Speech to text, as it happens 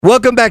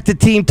Welcome back to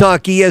Team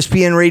Talk,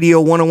 ESPN Radio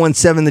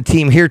 1017, the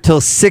team here till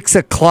 6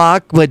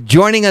 o'clock. But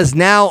joining us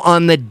now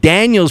on the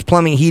Daniels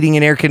Plumbing, Heating,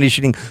 and Air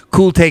Conditioning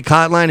Cool Take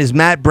Hotline is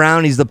Matt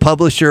Brown. He's the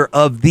publisher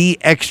of the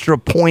Extra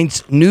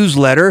Points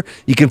newsletter.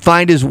 You can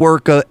find his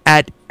work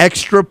at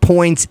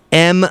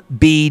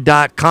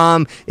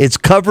extrapointsmb.com. It's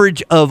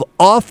coverage of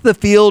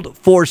off-the-field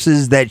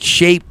forces that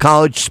shape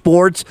college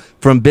sports,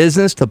 from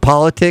business to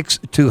politics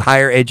to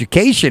higher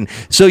education.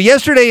 So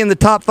yesterday in the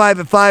Top 5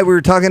 at 5, we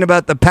were talking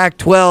about the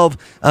Pac-12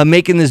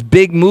 making this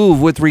big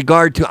move with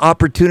regard to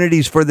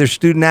opportunities for their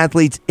student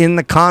athletes in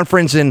the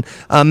conference. And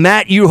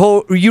Matt, you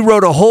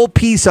wrote a whole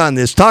piece on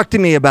this. Talk to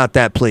me about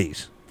that,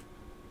 please.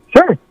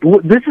 Sure.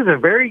 This is a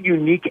very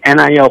unique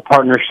NIL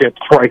partnership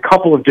for a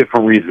couple of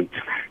different reasons.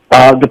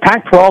 The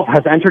Pac-12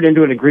 has entered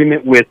into an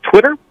agreement with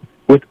Twitter,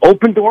 with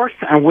Opendoors,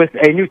 and with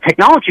a new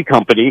technology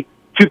company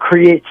to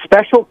create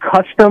special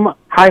custom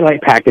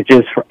highlight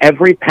packages for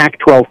every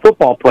Pac-12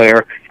 football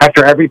player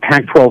after every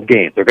Pac-12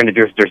 game.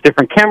 There's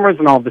different cameras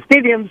in all of the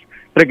stadiums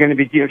that are going to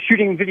be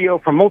shooting video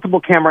from multiple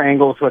camera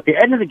angles. So at the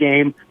end of the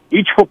game,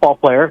 each football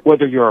player,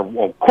 whether you're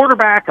a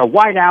quarterback, a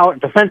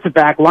wideout, defensive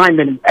back,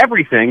 lineman,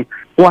 everything,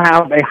 will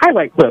have a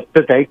highlight clip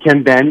that they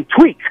can then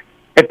tweet.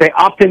 If they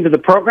opt into the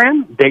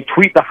program, they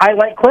tweet the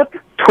highlight clip,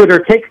 Twitter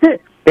takes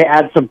it, they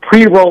add some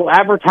pre-roll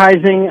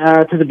advertising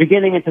to the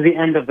beginning and to the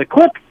end of the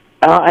clip,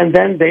 and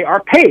then they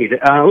are paid.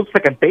 It looks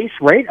like a base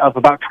rate of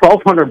about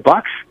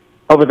 $1,200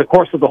 over the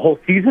course of the whole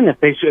season if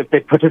they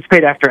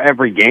participate after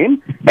every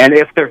game. And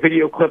if their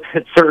video clips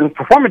hit certain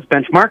performance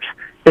benchmarks,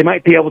 they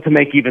might be able to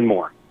make even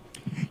more.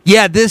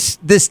 Yeah, this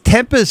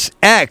Tempus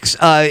X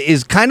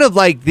is kind of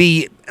like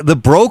the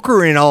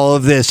broker in all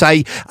of this.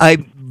 I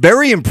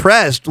very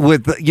impressed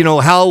with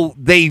how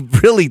they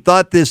really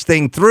thought this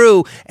thing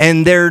through,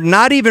 and they're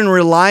not even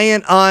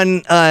reliant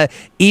on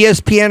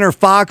ESPN or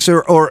Fox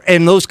or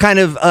and those kind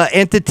of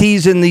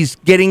entities and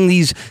getting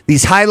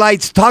these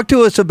highlights. Talk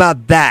to us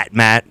about that,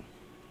 Matt.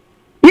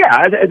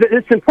 Yeah,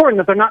 it's important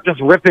that they're not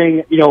just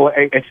ripping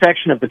a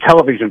section of the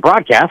television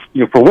broadcast.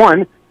 For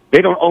one,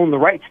 they don't own the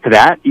rights to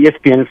that.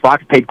 ESPN and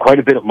Fox paid quite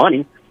a bit of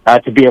money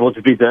to be able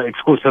to be the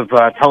exclusive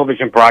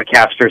television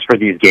broadcasters for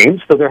these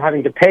games. So they're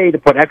having to pay to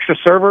put extra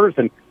servers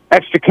and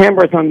extra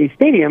cameras on these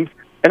stadiums,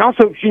 and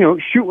also,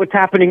 shoot what's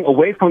happening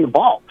away from the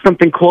ball,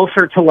 something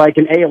closer to like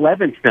an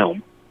A11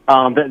 film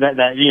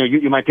that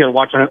you might be able to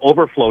watch on an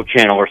overflow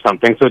channel or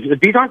something. So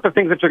these aren't the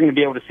things that you're going to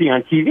be able to see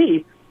on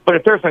TV, but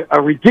if there's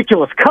a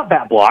ridiculous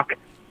cutback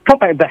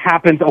that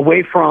happens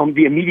away from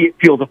the immediate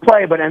field of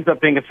play but ends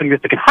up being a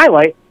significant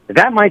highlight,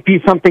 that might be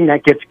something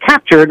that gets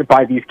captured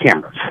by these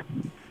cameras.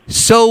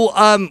 So,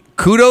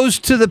 kudos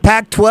to the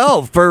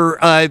Pac-12 for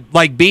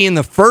being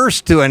the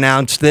first to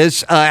announce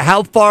this.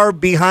 How far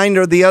behind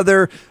are the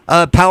other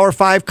Power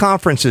 5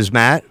 conferences,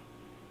 Matt?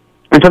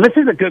 And so this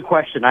is a good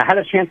question. I had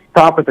a chance to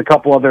talk with a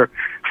couple other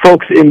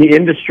folks in the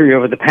industry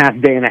over the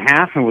past day and a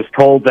half and was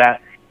told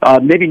that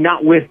maybe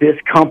not with this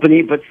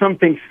company, but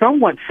something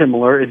somewhat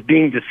similar is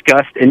being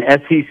discussed in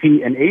SEC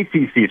and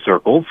ACC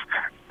circles.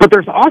 But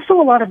there's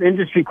also a lot of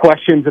industry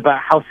questions about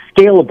how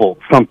scalable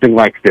something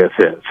like this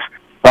is.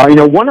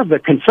 One of the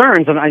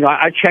concerns, and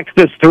I checked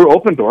this through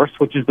Opendoors,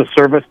 which is the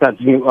service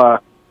that's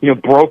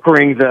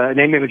brokering the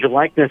name, image, and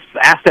likeness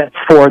assets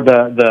for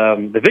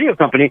the video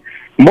company.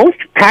 Most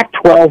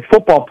Pac-12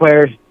 football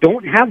players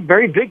don't have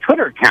very big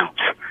Twitter accounts,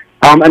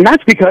 and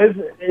that's because,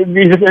 and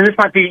this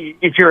might be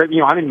if you're,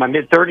 I'm in my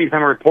mid-30s,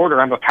 I'm a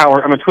reporter, I'm a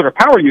Twitter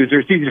power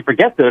user. It's easy to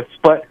forget this,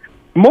 but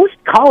most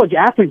college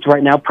athletes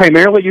right now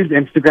primarily use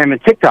Instagram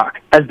and TikTok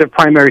as their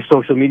primary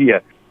social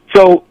media.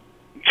 So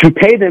to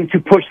pay them to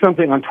push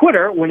something on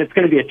Twitter when it's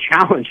going to be a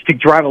challenge to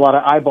drive a lot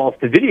of eyeballs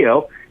to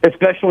video,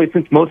 especially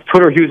since most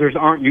Twitter users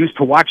aren't used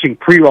to watching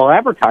pre-roll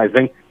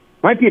advertising,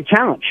 might be a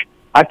challenge.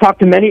 I've talked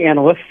to many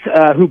analysts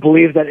who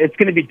believe that it's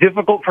going to be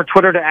difficult for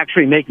Twitter to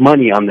actually make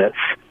money on this.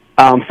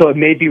 So it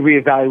may be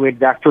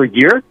reevaluated after a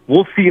year.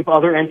 We'll see if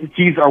other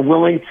entities are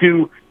willing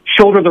to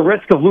shoulder the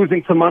risk of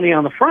losing some money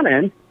on the front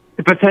end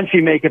to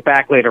potentially make it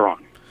back later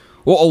on.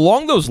 Well,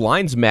 along those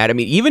lines, Matt, I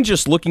mean, even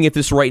just looking at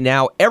this right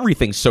now,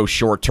 everything's so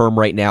short-term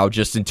right now,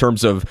 just in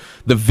terms of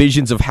the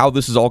visions of how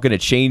this is all going to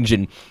change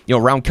and,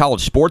 around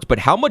college sports. But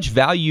how much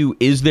value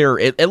is there,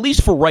 at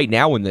least for right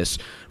now in this,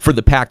 for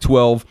the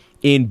Pac-12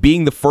 in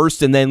being the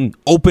first and then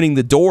opening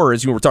the door,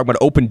 as we were talking about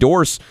open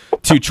doors,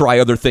 to try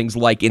other things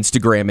like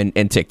Instagram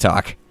and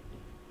TikTok?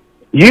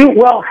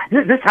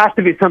 This has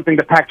to be something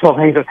the Pac-12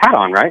 hangs its hat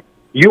on, right?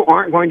 You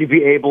aren't going to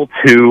be able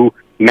to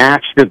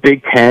match the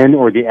Big Ten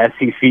or the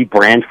SEC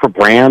brand for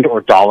brand or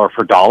dollar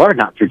for dollar,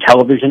 not through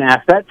television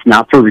assets,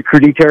 not through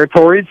recruiting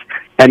territories,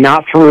 and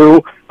not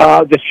through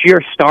the sheer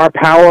star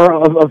power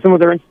of some of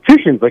their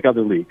institutions like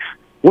other leagues.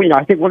 Well,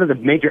 I think one of the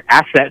major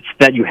assets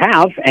that you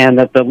have and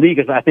that the league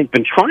has, I think,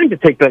 been trying to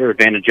take better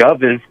advantage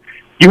of is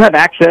you have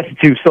access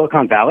to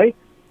Silicon Valley.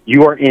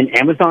 You are in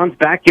Amazon's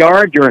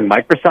backyard, you're in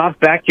Microsoft's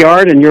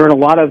backyard, and you're in a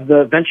lot of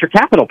the venture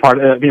capital part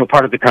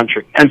of the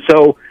country. And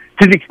so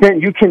to the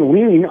extent you can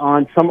lean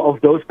on some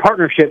of those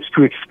partnerships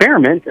to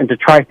experiment and to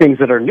try things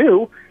that are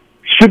new,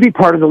 should be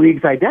part of the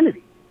league's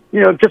identity.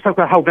 just like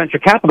how venture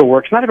capital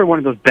works, not every one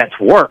of those bets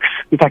works.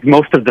 In fact,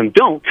 most of them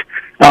don't.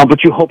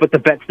 But you hope that the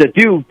bets that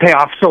do pay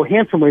off so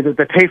handsomely that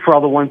they pay for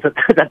all the ones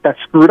that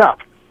screwed up.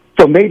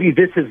 So maybe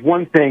this is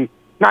one thing,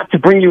 not to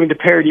bring you into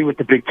parity with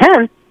the Big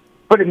Ten,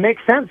 but it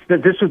makes sense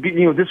that this would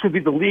be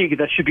the league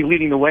that should be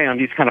leading the way on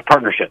these kind of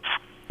partnerships.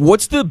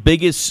 What's the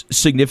biggest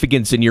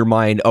significance in your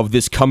mind of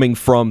this coming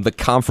from the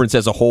conference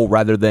as a whole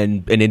rather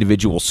than an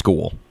individual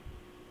school?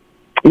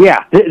 Yeah,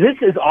 this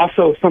is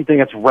also something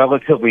that's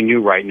relatively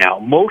new right now.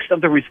 Most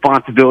of the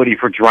responsibility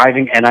for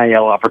driving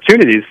NIL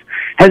opportunities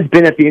has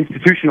been at the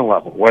institutional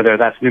level, whether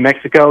that's New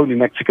Mexico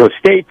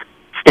State,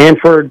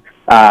 Stanford,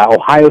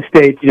 Ohio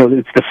State.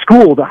 It's the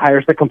school that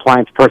hires the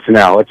compliance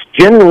personnel. It's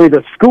generally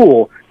the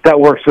school that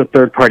works with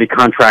third-party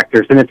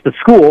contractors, and it's the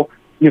school,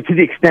 to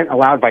the extent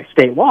allowed by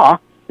state law,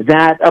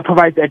 that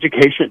provides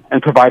education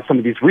and provides some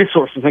of these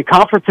resources. And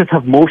conferences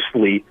have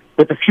mostly,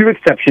 with a few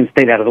exceptions,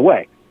 stayed out of the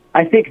way.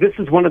 I think this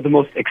is one of the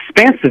most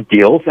expansive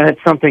deals, and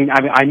it's something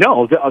I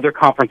know that other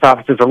conference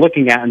offices are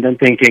looking at and then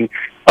thinking,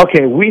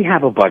 okay, we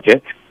have a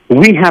budget,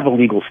 we have a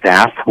legal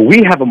staff,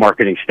 we have a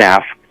marketing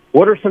staff.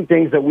 What are some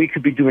things that we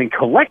could be doing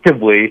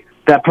collectively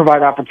that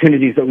provide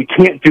opportunities that we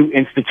can't do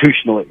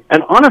institutionally?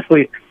 And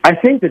honestly, I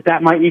think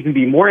that might even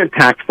be more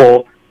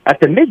impactful at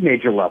the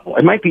mid-major level.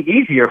 It might be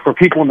easier for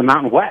people in the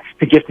Mountain West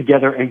to get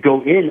together and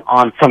go in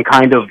on some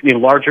kind of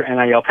larger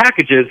NIL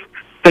packages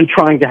than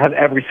trying to have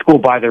every school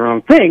buy their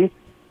own thing,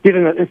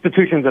 given that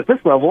institutions at this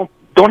level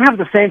don't have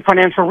the same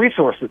financial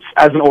resources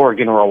as an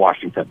Oregon or a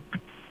Washington.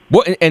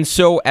 Well, and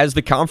so as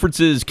the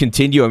conferences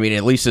continue,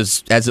 at least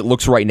as it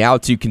looks right now,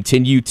 to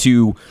continue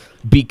to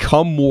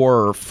become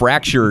more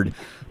fractured,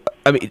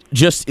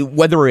 just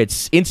whether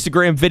it's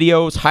Instagram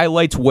videos,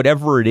 highlights,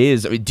 whatever it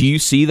is, do you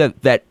see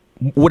that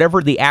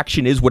whatever the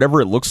action is,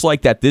 whatever it looks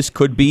like, that this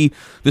could be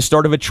the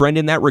start of a trend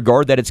in that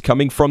regard, that it's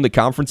coming from the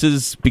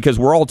conferences? Because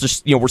we're all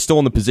just, we're still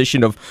in the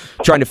position of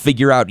trying to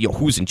figure out,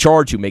 who's in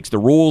charge, who makes the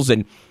rules,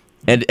 and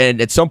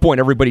at some point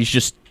everybody's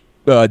just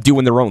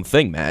doing their own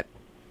thing, Matt.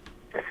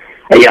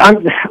 Yeah,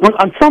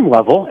 on some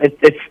level,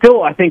 it's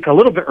still, I think, a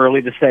little bit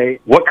early to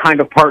say what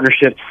kind of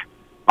partnerships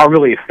are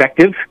really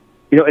effective.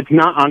 It's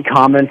not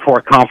uncommon for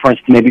a conference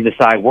to maybe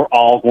decide we're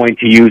all going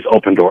to use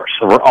Open Doors,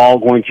 or we're all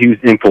going to use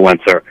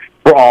Influencer,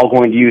 we're all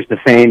going to use the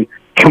same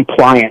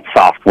compliance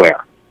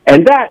software.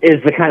 And that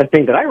is the kind of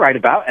thing that I write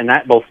about, and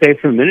that will save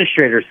some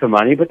administrators some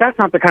money, but that's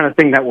not the kind of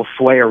thing that will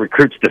sway a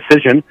recruit's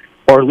decision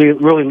or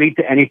really lead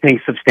to anything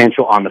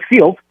substantial on the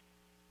field.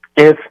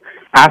 If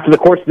after the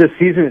course of this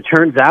season it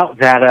turns out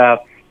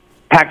that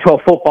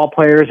Pac-12 football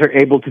players are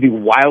able to be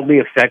wildly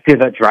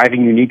effective at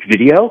driving unique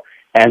video,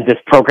 and this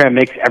program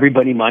makes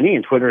everybody money,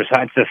 and Twitter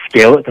decides to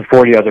scale it to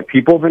 40 other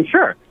people, then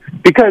sure.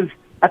 Because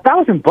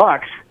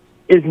 $1,000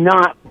 is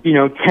not,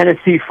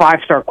 Tennessee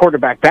 5-star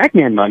quarterback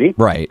backman money.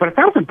 Right. But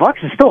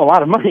 $1,000 is still a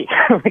lot of money.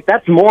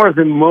 That's more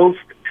than most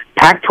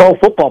Pac-12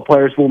 football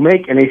players will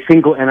make in a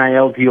single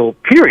NIL deal,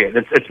 period.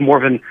 It's more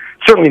than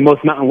certainly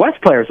most Mountain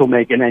West players will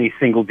make in any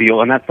single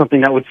deal, and that's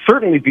something that would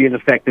certainly be an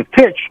effective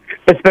pitch,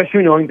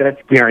 especially knowing that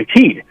it's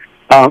guaranteed.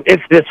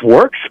 If this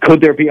works, could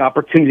there be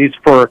opportunities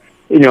for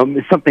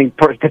something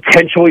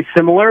potentially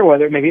similar,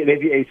 whether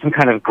maybe some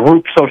kind of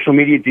group social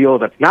media deal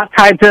that's not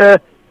tied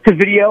to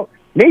video?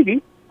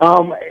 Maybe.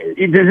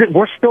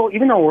 We're still,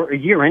 even though we're a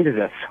year into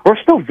this,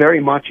 we're still very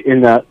much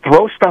in the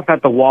throw stuff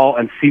at the wall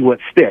and see what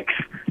sticks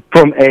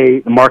from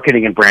a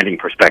marketing and branding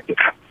perspective.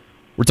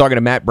 We're talking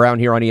to Matt Brown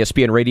here on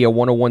ESPN Radio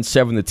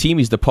 101.7 The Team.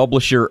 He's the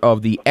publisher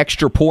of the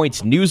Extra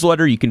Points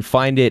newsletter. You can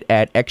find it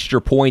at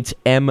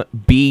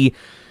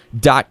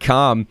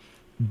extrapointsmb.com.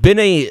 Been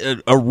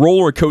a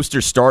roller coaster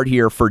start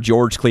here for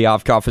George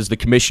Kliavkoff as the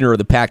commissioner of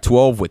the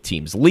Pac-12, with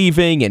teams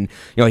leaving, and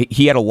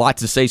he had a lot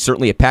to say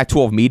certainly at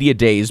Pac-12 media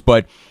days,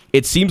 but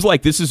it seems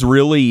like this is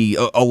really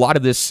a lot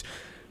of this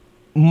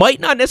might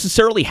not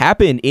necessarily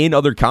happen in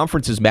other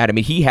conferences, Matt.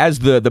 He has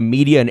the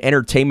media and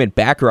entertainment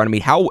background.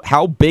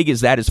 How big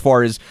is that as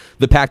far as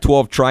the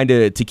Pac-12 trying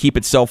to keep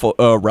itself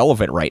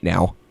relevant right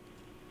now?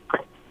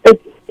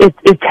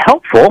 It's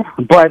helpful,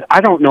 but I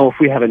don't know if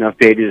we have enough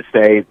data to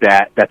say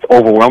that that's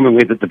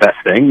overwhelmingly the best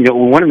thing.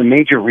 One of the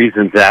major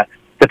reasons that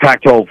the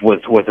Pac-12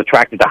 was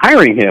attracted to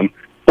hiring him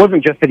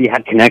wasn't just that he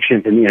had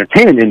connections in the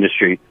entertainment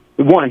industry.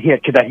 One, he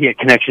had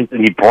connections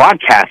in the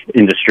broadcast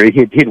industry. He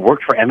had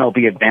worked for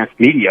MLB Advanced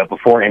Media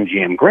before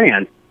MGM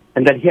Grand,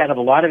 and that he had a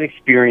lot of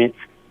experience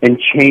in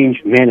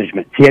change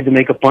management. He had to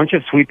make a bunch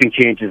of sweeping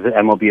changes at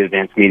MLB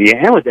Advanced Media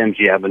and with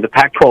MGM, and the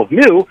Pac-12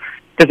 knew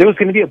that there was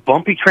going to be a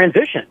bumpy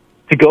transition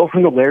to go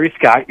from the Larry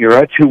Scott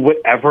era to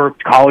whatever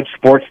college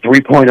sports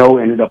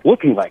 3.0 ended up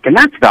looking like, and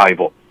that's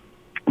valuable.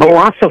 But we're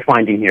also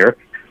finding here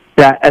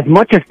that as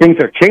much as things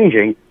are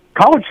changing,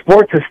 college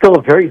sports is still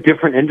a very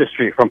different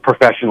industry from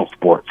professional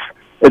sports.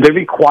 It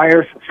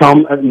requires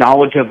some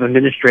knowledge of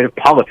administrative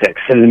politics,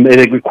 and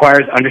it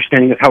requires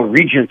understanding of how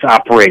regents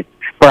operate,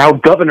 or how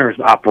governors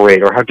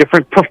operate, or how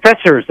different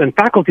professors and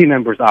faculty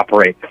members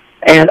operate.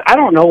 And I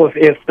don't know if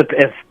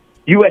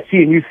USC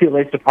and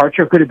UCLA's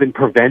departure could have been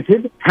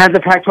prevented had the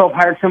Pac-12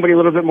 hired somebody a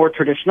little bit more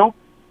traditional.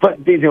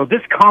 But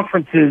this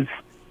conference's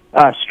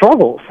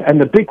struggles and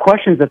the big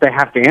questions that they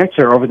have to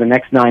answer over the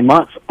next 9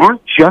 months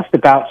aren't just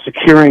about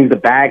securing the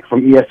bag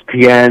from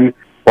ESPN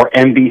or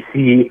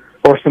NBC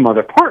or some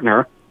other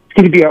partner. It's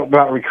going to be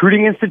about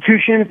recruiting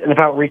institutions and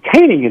about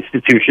retaining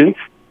institutions.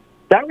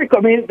 That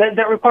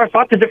requires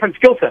lots of different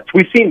skill sets.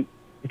 We've seen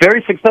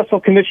very successful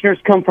commissioners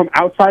come from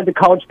outside the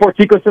college sports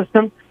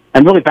ecosystem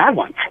and really bad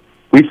ones.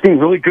 We've seen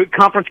really good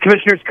conference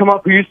commissioners come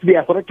up who used to be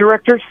athletic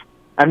directors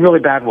and really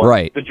bad ones.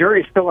 Right. The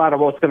jury's still out of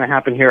what's going to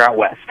happen here out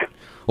west.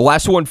 Well,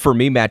 last one for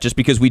me, Matt, just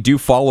because we do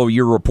follow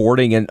your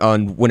reporting and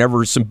on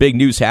whenever some big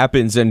news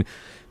happens, and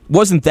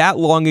wasn't that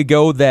long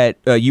ago that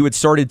you had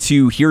started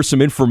to hear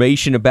some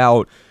information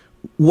about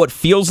what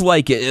feels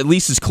like, at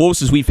least as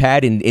close as we've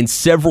had in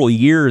several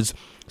years,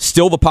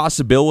 still the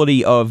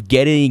possibility of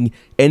getting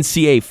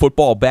NCAA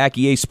football back,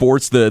 EA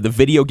Sports, the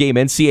video game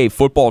NCAA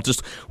football.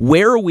 Just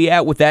where are we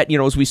at with that,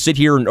 as we sit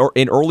here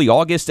in early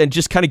August, and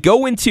just kind of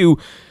go into,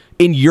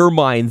 in your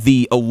mind,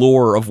 the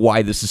allure of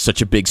why this is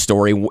such a big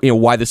story,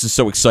 why this is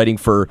so exciting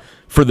for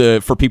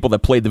people that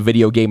played the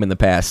video game in the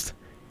past?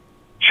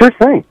 Sure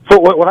thing. So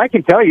what I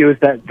can tell you is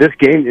that this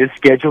game is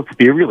scheduled to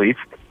be released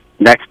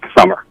next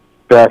summer.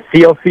 The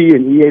CLC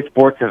and EA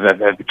Sports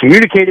have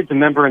communicated to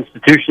member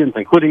institutions,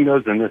 including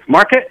those in this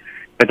market,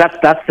 but that's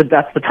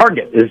the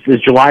target is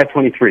July of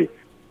 23.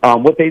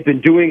 What they've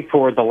been doing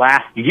for the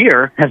last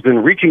year has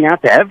been reaching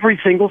out to every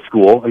single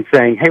school and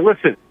saying, hey,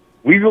 listen,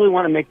 we really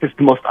want to make this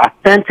the most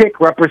authentic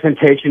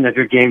representation of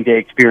your game day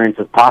experience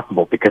as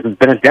possible, because it's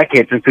been a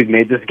decade since we've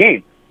made this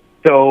game.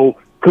 So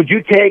could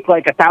you take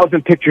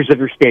 1,000 pictures of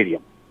your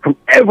stadium from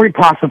every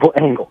possible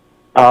angle?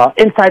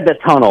 Inside the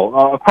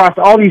tunnel, across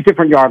all these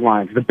different yard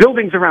lines, the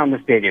buildings around the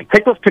stadium.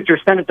 Take those pictures,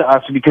 send it to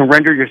us so we can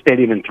render your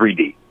stadium in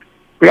 3D.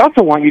 We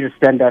also want you to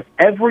send us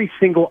every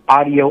single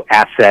audio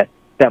asset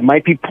that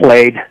might be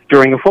played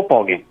during a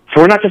football game.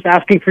 So we're not just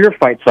asking for your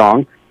fight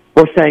song.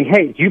 We're saying,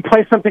 hey, do you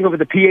play something over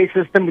the PA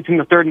system between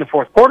the third and the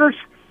fourth quarters?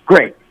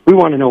 Great. We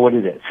want to know what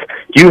it is.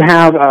 Do you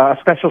have a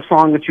special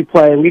song that you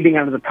play leading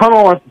out of the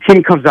tunnel as the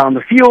team comes out on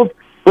the field?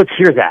 Let's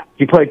hear that.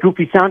 Do you play a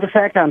goofy sound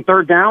effect on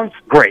third downs?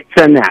 Great.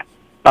 Send that.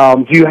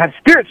 Do you have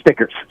spirit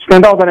stickers?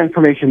 Send all that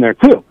information there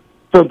too.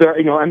 So there,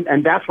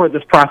 and that's where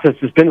this process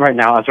has been right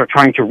now as we're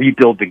trying to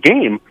rebuild the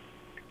game.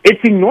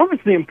 It's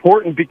enormously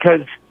important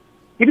because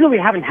even though we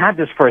haven't had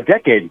this for a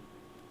decade,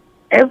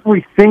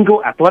 every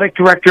single athletic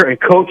director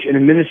and coach and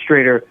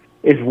administrator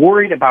is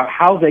worried about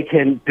how they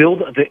can build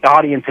the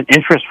audience and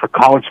interest for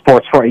college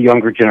sports for a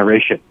younger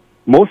generation.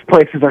 Most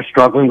places are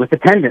struggling with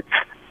attendance.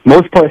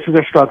 Most places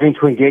are struggling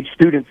to engage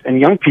students and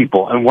young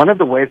people. And one of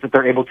the ways that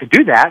they're able to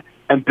do that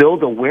and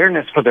build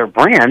awareness for their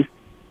brand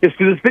is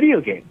through this video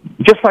game.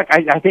 Just like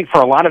I think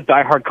for a lot of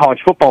diehard college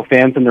football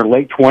fans in their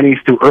late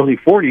 20s to early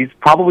 40s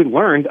probably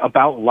learned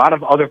about a lot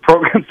of other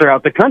programs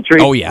throughout the country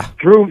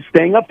through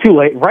staying up too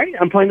late, right?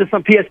 I'm playing this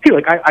on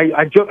PS2.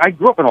 I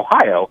grew up in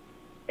Ohio,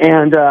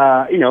 and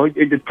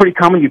it's pretty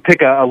common you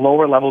pick a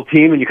lower level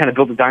team and you kind of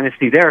build a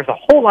dynasty there. There's a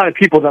whole lot of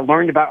people that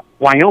learned about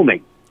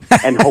Wyoming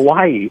and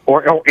Hawaii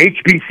or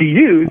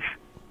HBCUs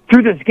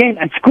through this game,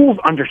 and schools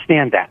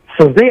understand that.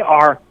 So they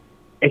are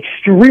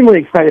extremely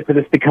excited for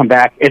this to come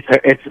back. It's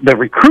the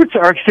recruits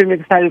are extremely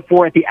excited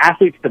for it. The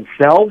athletes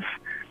themselves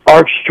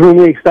are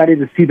extremely excited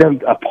to see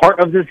them a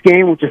part of this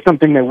game, which is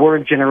something they were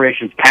in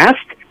generations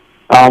past.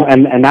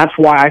 And that's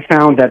why I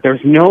found that there's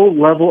no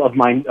level of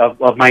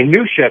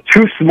minutia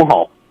too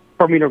small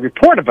for me to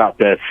report about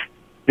this.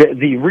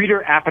 The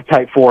reader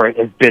appetite for it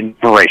has been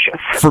voracious.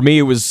 For me,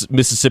 it was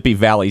Mississippi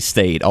Valley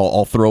State.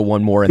 I'll throw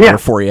one more in there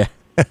for you.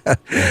 The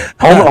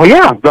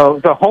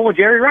home of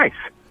Jerry Rice.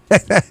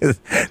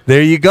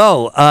 There you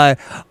go.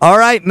 All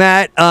right,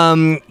 Matt.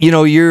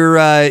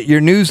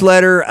 Your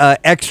newsletter,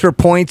 Extra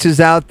Points,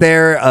 is out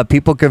there.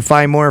 People can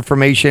find more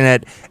information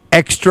at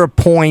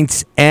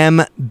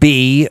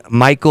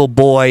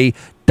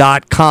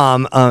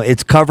extrapointsmb.michaelboy.com.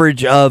 It's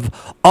coverage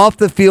of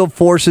off-the-field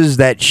forces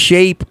that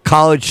shape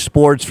college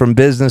sports, from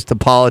business to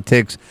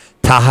politics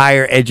to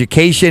higher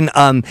education.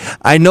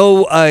 I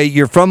know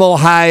you're from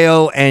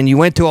Ohio and you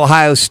went to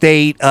Ohio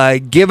State.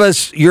 Give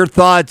us your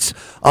thoughts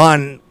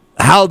on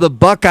how the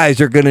Buckeyes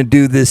are going to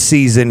do this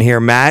season here,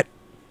 Matt.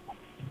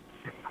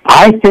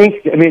 I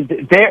think,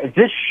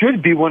 this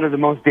should be one of the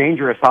most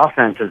dangerous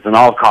offenses in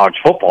all of college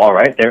football,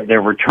 right?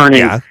 They're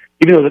returning,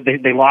 even though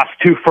they lost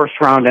 2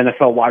 first-round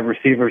NFL wide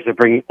receivers, they're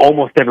bringing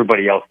almost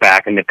everybody else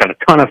back, and they've got a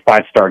ton of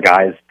 5-star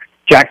guys.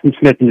 Jackson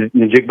Smith and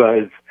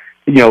Njigba is,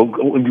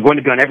 going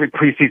to be on every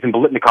preseason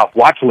Biletnikoff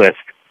watch list.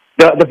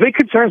 The big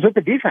concern is with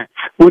the defense,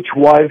 which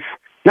was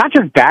not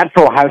just bad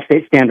for Ohio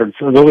State standards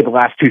over the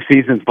last 2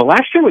 seasons, but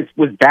last year was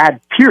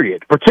bad,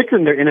 period,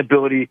 particularly in their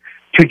inability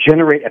to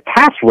generate a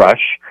pass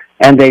rush,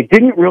 and they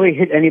didn't really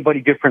hit anybody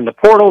different in the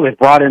portal. They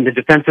brought in the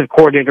defensive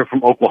coordinator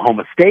from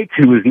Oklahoma State,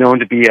 who is known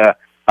to be a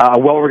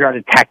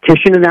well-regarded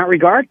tactician in that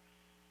regard.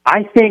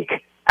 I think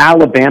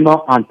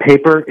Alabama, on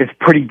paper, is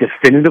pretty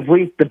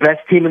definitively the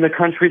best team in the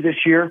country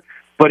this year,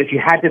 but if you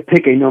had to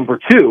pick a number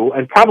 2,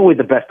 and probably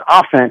the best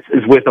offense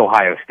is with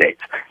Ohio State.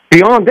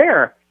 Beyond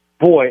there,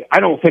 boy, I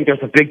don't think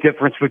there's a big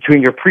difference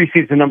between your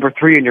preseason number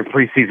 3 and your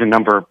preseason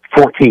number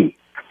 14.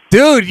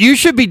 Dude, you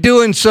should be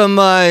doing some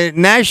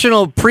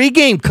national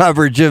pregame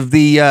coverage of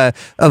the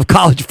of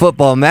college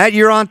football, Matt.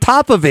 You're on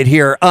top of it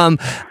here.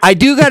 I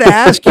do got to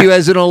ask you,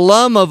 as an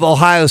alum of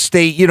Ohio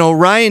State,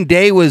 Ryan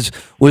Day was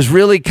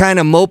really kind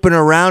of moping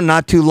around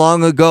not too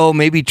long ago,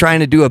 maybe trying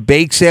to do a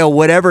bake sale,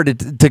 whatever,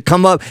 to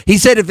come up. He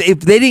said if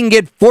they didn't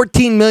get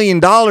 $14 million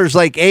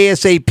like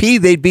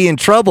ASAP, they'd be in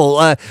trouble.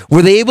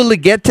 Were they able to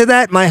get to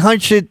that? My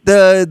hunch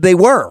they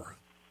were.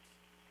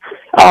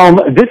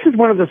 This is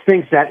one of those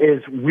things that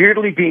is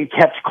weirdly being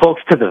kept close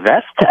to the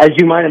vest, as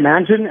you might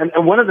imagine.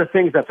 And one of the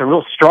things that's a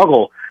real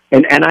struggle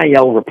in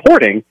NIL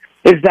reporting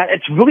is that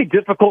it's really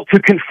difficult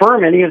to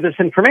confirm any of this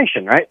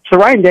information, right? So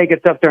Ryan Day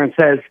gets up there and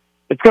says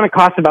it's going to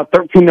cost about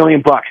 $13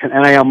 million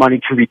in NIL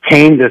money to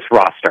retain this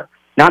roster,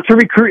 not to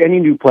recruit any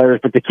new players,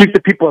 but to keep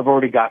the people I've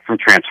already got from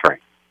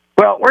transferring.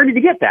 Well, where did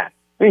he get that?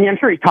 I mean, I'm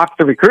sure he talked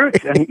to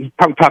recruits and he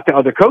probably talked to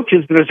other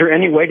coaches, but is there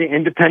any way to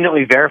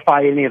independently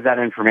verify any of that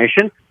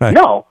information? Right.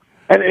 No.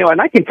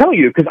 And I can tell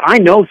you, because I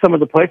know some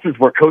of the places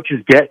where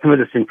coaches get some of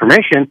this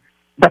information,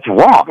 that's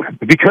wrong,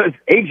 because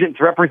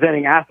agents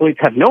representing athletes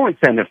have no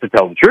incentive to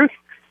tell the truth.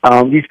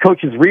 These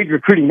coaches read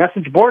recruiting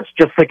message boards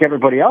just like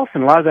everybody else,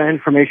 and a lot of that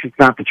information is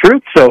not the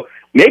truth. So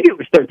maybe it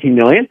was $13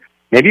 million,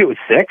 maybe it was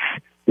 $6 million,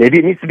 maybe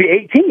it needs to be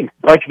 $18 million.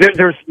 Like,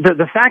 there's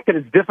the fact that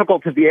it's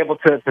difficult to be able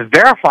to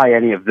verify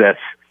any of this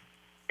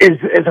is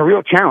a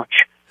real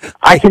challenge.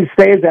 I can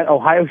say that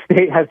Ohio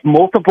State has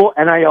multiple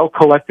NIL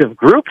collective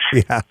groups.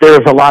 Yeah.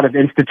 There's a lot of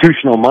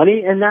institutional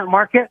money in that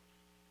market.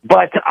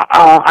 But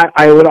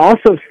I would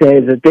also say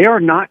that they are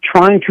not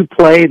trying to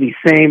play the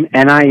same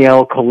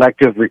NIL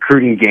collective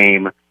recruiting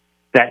game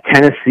that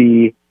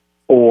Tennessee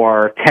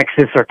or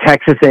Texas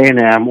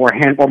A&M or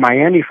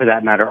Miami, for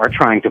that matter, are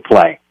trying to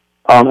play.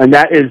 And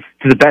that is,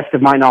 to the best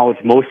of my knowledge,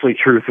 mostly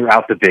true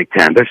throughout the Big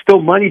Ten. There's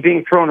still money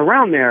being thrown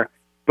around there,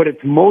 but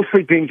it's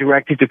mostly being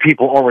directed to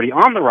people already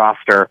on the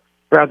roster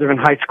rather than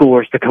high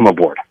schoolers to come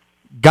aboard.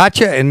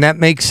 Gotcha, and that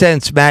makes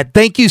sense, Matt.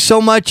 Thank you so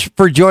much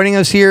for joining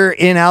us here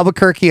in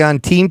Albuquerque on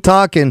Team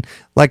Talk. And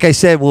like I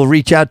said, we'll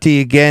reach out to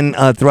you again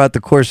throughout the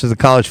course of the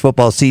college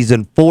football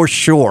season for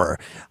sure.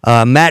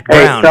 Matt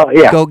Brown,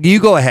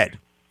 go ahead.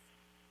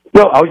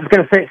 No, I was just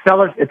going to say,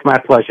 fellas, it's my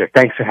pleasure.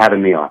 Thanks for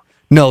having me on.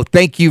 No,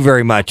 thank you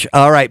very much.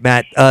 All right,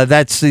 Matt.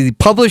 That's the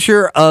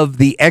publisher of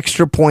the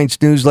Extra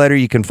Points newsletter.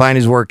 You can find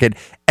his work at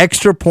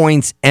Extra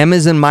Points, M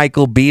as in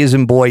Michael, B as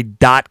in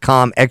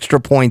boy.com,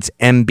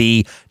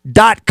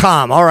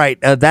 extrapointsmb.com. All right,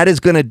 that is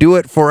going to do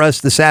it for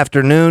us this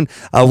afternoon.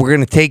 We're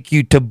going to take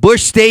you to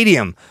Busch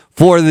Stadium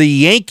for the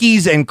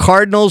Yankees and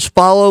Cardinals,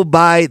 followed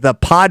by the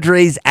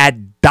Padres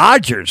at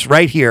Dodgers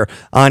right here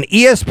on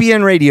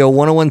ESPN Radio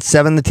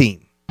 101.7 The Team.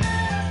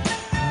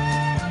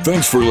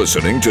 Thanks for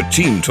listening to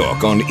Team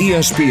Talk on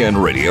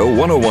ESPN Radio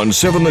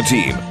 101.7 The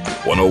Team.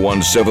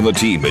 101.7 The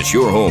Team is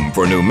your home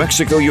for New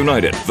Mexico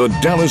United, the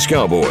Dallas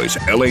Cowboys,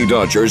 LA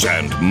Dodgers,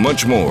 and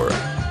much more.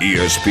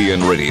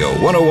 ESPN Radio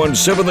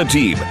 101.7 The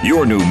Team,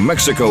 your New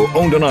Mexico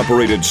owned and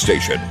operated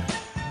station.